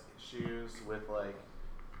has issues with like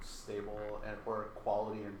stable or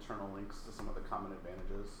quality internal links to some of the common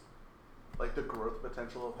advantages? Like the growth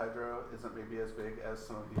potential of hydro isn't maybe as big as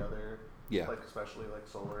some of the other, like especially like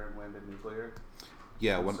solar and wind and nuclear.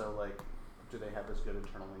 Yeah. So like, do they have as good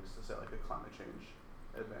internal links to say like a climate change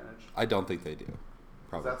advantage? I don't think they do.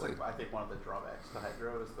 'Cause Probably. that's like I think one of the drawbacks to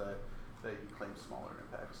hydro is that you claim smaller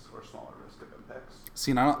impacts or smaller risk of impacts.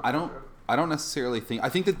 See, and I don't necessarily think. I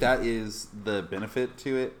think that is the benefit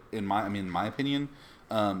to it in my opinion,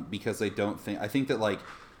 because I think that like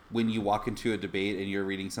when you walk into a debate and you're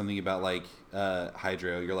reading something about like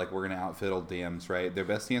hydro, you're like, we're going to outfit old dams, right? Their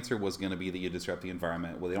best answer was going to be that you disrupt the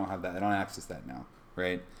environment. Well, they don't have that. They don't access that now,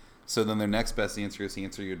 right? So then their next best answer is to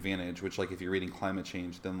answer your advantage, which like if you're reading climate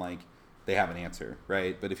change, then like they have an answer,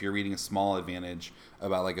 right? But if you're reading a small advantage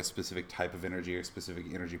about like a specific type of energy or specific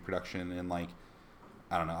energy production and like,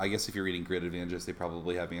 I don't know, I guess if you're reading grid advantages, they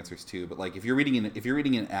probably have answers too. But like if you're reading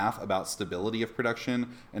an app about stability of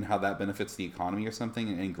production and how that benefits the economy or something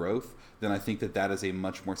and growth, then I think that is a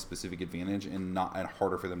much more specific advantage and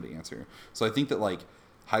harder for them to answer. So I think that like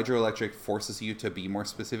hydroelectric forces you to be more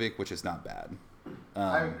specific, which is not bad.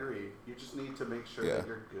 I agree. You just need to make sure that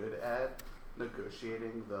you're good at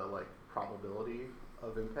negotiating the like probability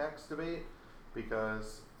of impacts debate,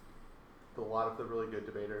 because a lot of the really good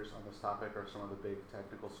debaters on this topic or some of the big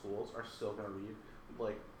technical schools are still going to read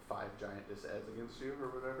like 5 giant disads against you or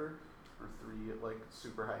whatever, or 3 like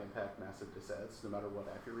super high impact massive disads, no matter what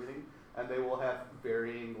app you're reading, and they will have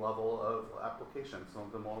varying level of application. Some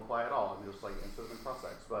of them won't apply at all, and you'll just like answer them in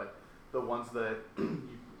cross-ex. But the ones that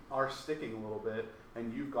are sticking a little bit,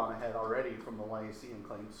 and you've gone ahead already from the YAC and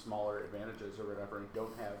claimed smaller advantages or whatever, and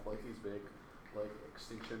don't have like these big like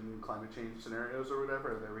extinction climate change scenarios or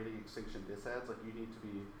whatever, and they're reading extinction disads, like you need to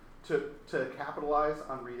be to capitalize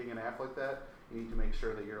on reading an app like that, you need to make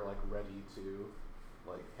sure that you're like ready to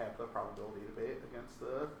like have the probability debate against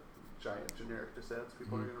the giant generic disads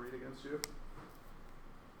people are going to read against you.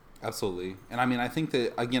 Absolutely. And I mean, I think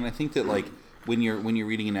that like when you're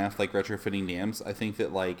reading an app like retrofitting dams, I think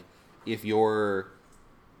that like if you're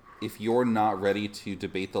not ready to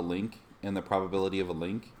debate the link and the probability of a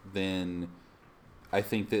link, then I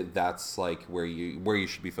think that that's like where you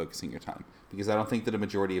should be focusing your time, because I don't think that a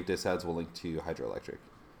majority of disads will link to hydroelectric,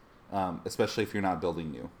 especially if you're not building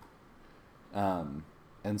new.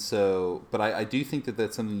 And so, but I do think that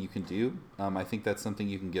that's something you can do. I think that's something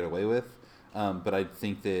you can get away with. But I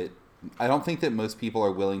don't think that most people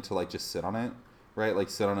are willing to like just sit on it, right? Like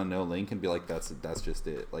sit on a no link and be like, that's just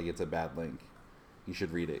it. Like it's a bad link. You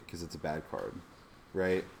should read it because it's a bad card,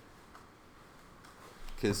 right?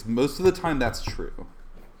 Because most of the time that's true,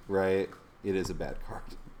 right? It is a bad card.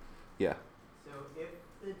 Yeah. So if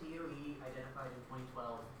the DOE identified in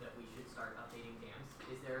 2012 that we should start updating dams,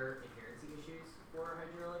 is there inherency issues for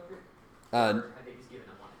hydroelectric? Or have they just given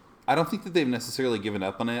up on it? I don't think that they've necessarily given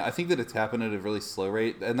up on it. I think that it's happened at a really slow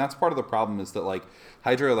rate, and that's part of the problem is that like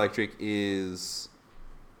hydroelectric is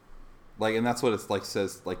like, and that's what it's like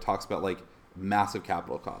says like talks about like massive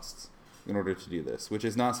capital costs in order to do this, which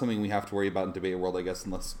is not something we have to worry about in debate world, I guess,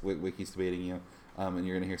 unless Wiki's debating you, and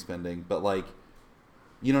you're gonna hear spending. But like,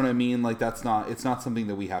 you know what I mean? Like it's not something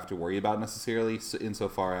that we have to worry about necessarily,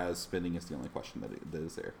 insofar as spending is the only question that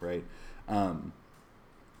is there, right?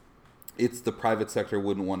 It's the private sector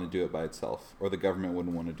wouldn't want to do it by itself, or the government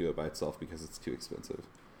wouldn't want to do it by itself because it's too expensive.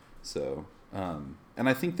 So, and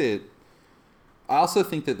I also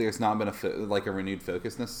think that there's not been a renewed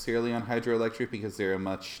focus necessarily on hydroelectric because there are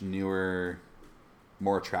much newer,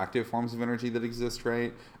 more attractive forms of energy that exist,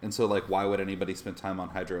 right? And so, like, why would anybody spend time on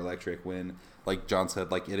hydroelectric when, like John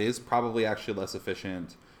said, like, it is probably actually less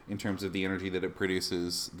efficient in terms of the energy that it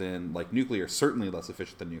produces than, like, nuclear, certainly less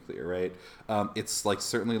efficient than nuclear, right? It's, like,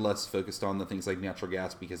 certainly less focused on the things like natural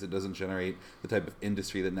gas because it doesn't generate the type of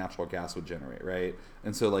industry that natural gas would generate, right?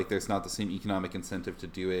 And so, like, there's not the same economic incentive to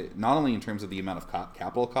do it, not only in terms of the amount of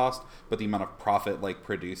capital cost, but the amount of profit, like,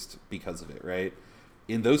 produced because of it, right?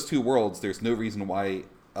 In those two worlds, there's no reason why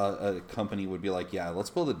a company would be like, yeah, let's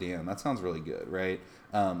build a dam. That sounds really good, right?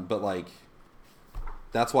 But, like,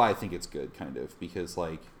 that's why I think it's good, kind of, because,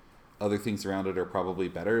 like, other things around it are probably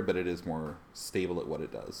better, but it is more stable at what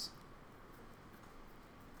it does.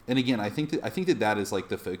 And again, I think that is like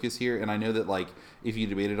the focus here. And I know that like if you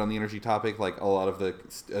debated on the energy topic, like a lot of the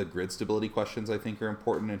grid stability questions I think are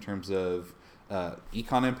important in terms of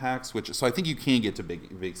econ impacts. So I think you can get to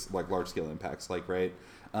big like large scale impacts, like right.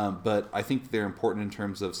 But I think they're important in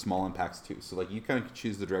terms of small impacts too. So like you kind of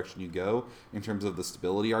choose the direction you go in terms of the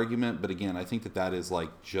stability argument. But again, I think that is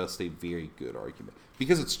like just a very good argument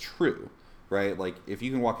because it's true, right? Like if you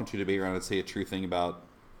can walk into a debate round and say a true thing about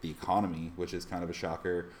the economy, which is kind of a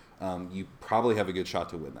shocker, you probably have a good shot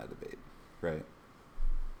to win that debate, right?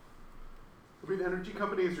 I mean, energy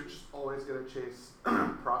companies are just always going to chase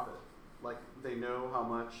profit. Like they know how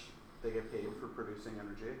much they get paid for producing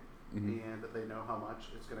energy. Mm-hmm. And they know how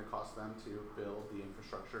much it's going to cost them to build the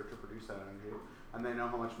infrastructure to produce that energy, and they know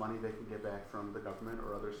how much money they can get back from the government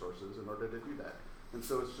or other sources in order to do that. And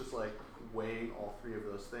so it's just like weighing all three of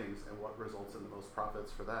those things, and what results in the most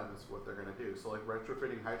profits for them is what they're going to do. So like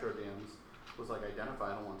retrofitting hydro dams was like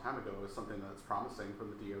identified a long time ago as something that's promising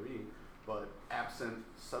from the DOE, but absent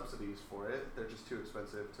subsidies for it, they're just too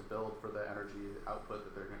expensive to build for the energy output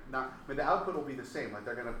that they're going to not. I mean, the output will be the same. Like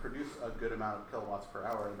they're going to produce a good amount of kilowatts per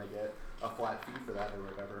hour, and they get a flat fee for that or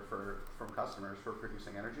whatever from customers for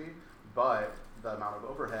producing energy. But the amount of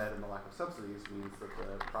overhead and the lack of subsidies means that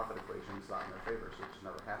the profit equation is not in their favor, so it just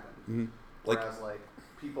never happened. Mm-hmm. Whereas like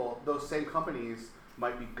people, those same companies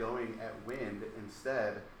might be going at wind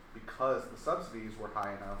instead, because the subsidies were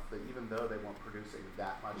high enough that even though they weren't producing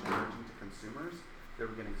that much energy to consumers, they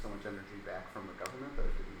were getting so much energy back from the government that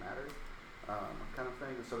it didn't matter, kind of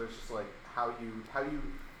thing. And so there's just like how you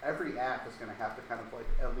every app is going to have to kind of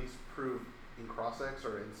like at least prove in cross-ex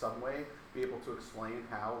or in some way be able to explain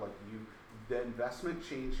how like the investment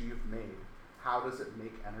change you've made how does it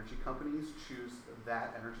make energy companies choose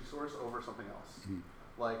that energy source over something else?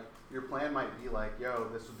 Like, your plan might be like, yo,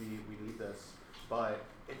 we need this, but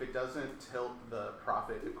if it doesn't tilt the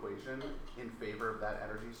profit equation in favor of that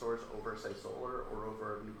energy source over, say, solar or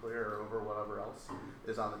over nuclear or over whatever else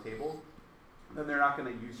is on the table, then they're not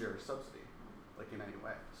going to use your subsidy, like, in any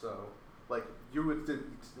way. So, like, you would,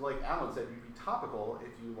 like Alan said, you'd be topical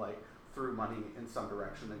if you, like, threw money in some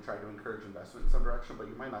direction and tried to encourage investment in some direction,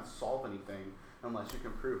 but you might not solve anything unless you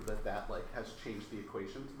can prove that like, has changed the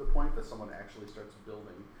equation to the point that someone actually starts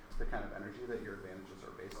building the kind of energy that your advantages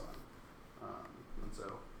are based on. And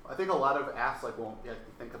so I think a lot of asks like won't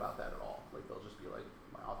think about that at all. Like, they'll just be like,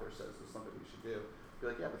 my author says this is something we should do.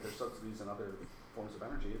 Be like, yeah, but there's subsidies and other forms of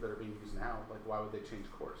energy that are being used now. Like, why would they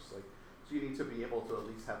change course? Like, so you need to be able to at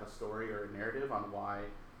least have a story or a narrative on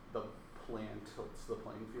why the plan tilts the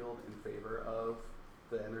playing field in favor of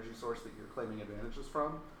the energy source that you're claiming advantages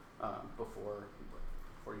from before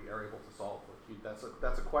you are able to solve. Like,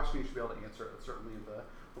 that's a question you should be able to answer. Certainly in the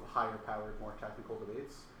higher powered, more technical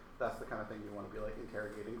debates. That's the kind of thing you want to be like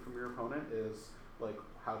interrogating from your opponent is like,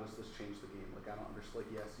 how does this change the game? Like, I don't understand.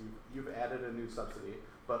 Like, yes, you've added a new subsidy,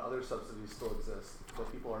 but other subsidies still exist that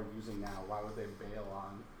people are using now. Why would they bail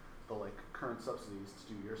on the like current subsidies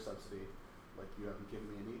to do your subsidy? Like, you haven't given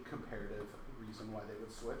me any comparative reason why they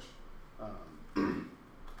would switch. And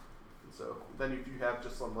so then if you have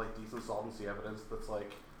just some like decent solvency evidence that's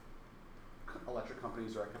like electric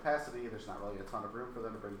companies are at capacity, there's not really a ton of room for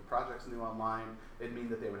them to bring projects new online, it'd mean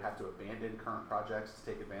that they would have to abandon current projects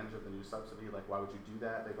to take advantage of the new subsidy. Like, why would you do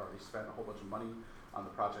that? They've already spent a whole bunch of money on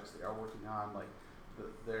the projects they are working on. Like,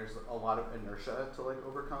 there's a lot of inertia to like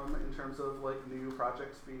overcome in terms of like new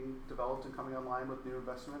projects being developed and coming online with new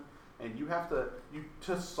investment. And you have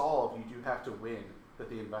to solve, you do have to win that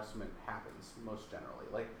the investment happens most generally.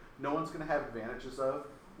 Like, no one's going to have advantages of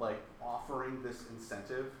like offering this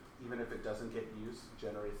incentive, even if it doesn't get used,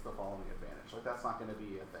 generates the following advantage. Like, that's not going to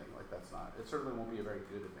be a thing. Like, it certainly won't be a very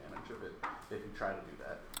good advantage of it if you try to do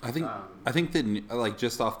that. I think that, like,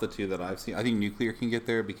 just off the two that I've seen, I think nuclear can get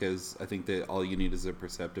there because I think that all you need is a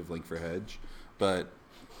perceptive link for hedge. But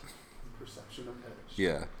perception of hedge.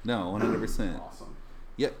 Yeah, no, 100%. Awesome.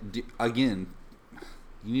 Yeah, again,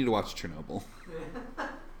 you need to watch Chernobyl.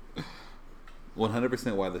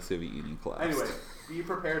 100% why the Soviet Union collapsed. Anyway, be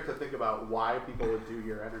prepared to think about why people would do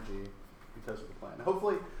your energy because of the plan.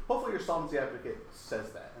 Hopefully your solvency advocate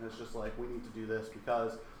says that, and it's just like, we need to do this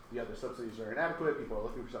because the other subsidies are inadequate, people are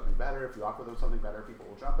looking for something better. If you offer them something better, people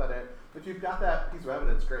will jump at it. If you've got that piece of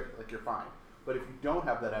evidence, great, like, you're fine. But if you don't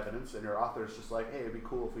have that evidence and your author's just like, hey, it'd be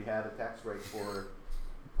cool if we had a tax break for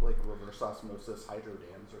like reverse osmosis hydro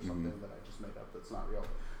dams or something that I just made up that's not real,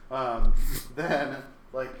 then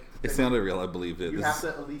like, it sounded real. I believed it. You have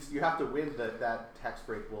to win that tax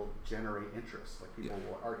break will generate interest. Like,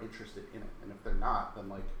 people are interested in it, and if they're not, then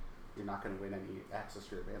like, you're not going to win any access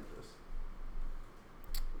to your advantages.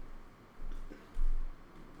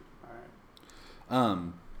 All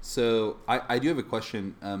right. So I do have a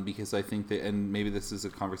question because I think that, and maybe this is a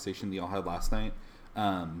conversation that y'all had last night.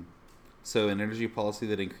 So an energy policy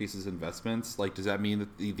that increases investments, like, does that mean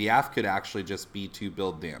that the AF could actually just be to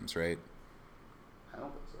build dams, right? I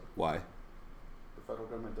don't think so. Why? The federal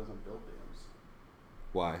government doesn't build dams.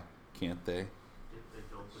 Why can't they? If they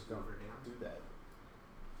build Just the don't Hoover Dam. do that.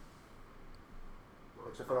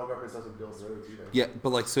 Like, the federal government doesn't build roads either. Yeah, but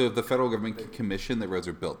like, so if the federal government could commission that roads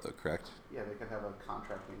are built, though, correct? Yeah, they could have a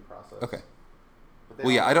contracting process. Okay. But they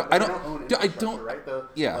Well, yeah, I don't, own infrastructure, right?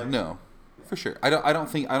 Yeah, like, no, for sure. I don't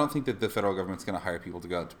think that the federal government's going to hire people to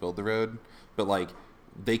go out to build the road, but like,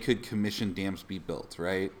 they could commission dams to be built,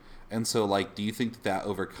 right? And so, like, do you think that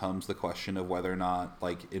overcomes the question of whether or not,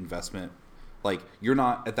 like, investment, like, you're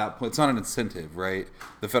not at that point, it's not an incentive, right?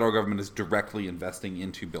 The federal government is directly investing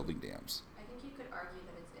into building dams. I think you could argue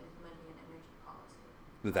that it's implementing an energy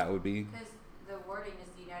policy. That would be? Because the wording is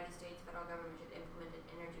the United States federal government should implement an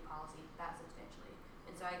energy policy that substantially.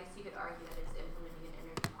 And so I guess you could argue that it's implementing an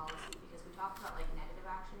energy policy because we talked about, like, negative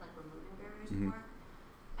action, like removing barriers before.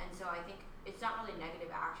 And so I think it's not really negative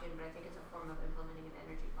action, but I think it's a form of implementing an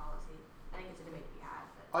energy policy. I think it's a debate to be had.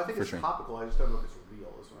 But I think it's topical. I just don't know if it's real,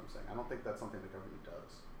 is what I'm saying. I don't think that's something the government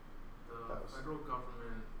does. The federal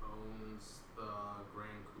government owns the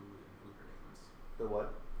Grand Coulee and Hoover dams. The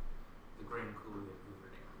what? The Grand Coulee and Hoover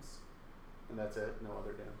dams. And that's it? No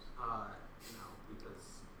other dams? No,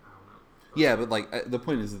 because I don't know. Yeah, but like, the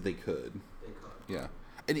point is that they could. They could. Yeah.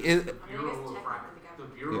 And The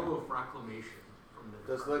Bureau of Reclamation from the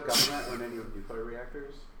Does the government own any nuclear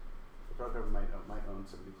reactors? The federal government might own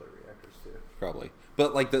some nuclear reactors too. Probably.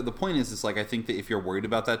 But like, the point is like, I think that if you're worried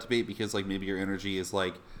about that debate because like maybe your energy is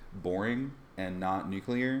like boring and not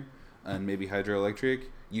nuclear, and maybe hydroelectric,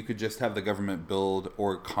 you could just have the government build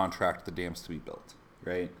or contract the dams to be built,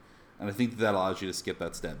 right? And I think that allows you to skip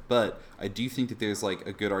that step. But I do think that there's like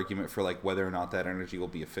a good argument for like whether or not that energy will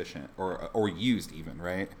be efficient or used even,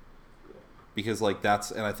 right? Because like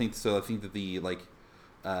that's, and I think so. I think that the like,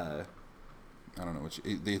 I don't know which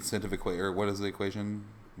the incentive equation or what is the equation?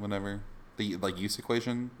 Whatever the like use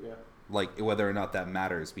equation. Yeah. Like whether or not that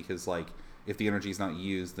matters, because like if the energy is not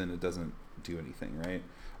used, then it doesn't do anything, right?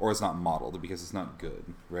 Or it's not modeled because it's not good,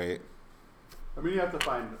 right? I mean, you have to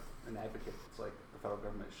find an advocate that's like the federal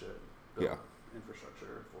government should build Yeah.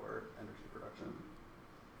 infrastructure for energy production.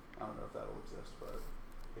 I don't know if that'll exist, but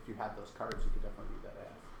if you had those cards, you could definitely read that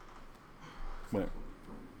ad. Right.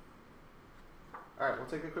 All right, we'll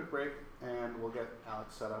take a quick break and we'll get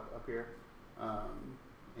Alex set up here.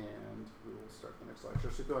 And we will start the next lecture.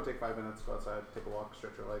 So if you want to take 5 minutes, go outside, take a walk,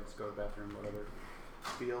 stretch your legs, go to the bathroom, whatever.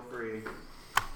 Feel free.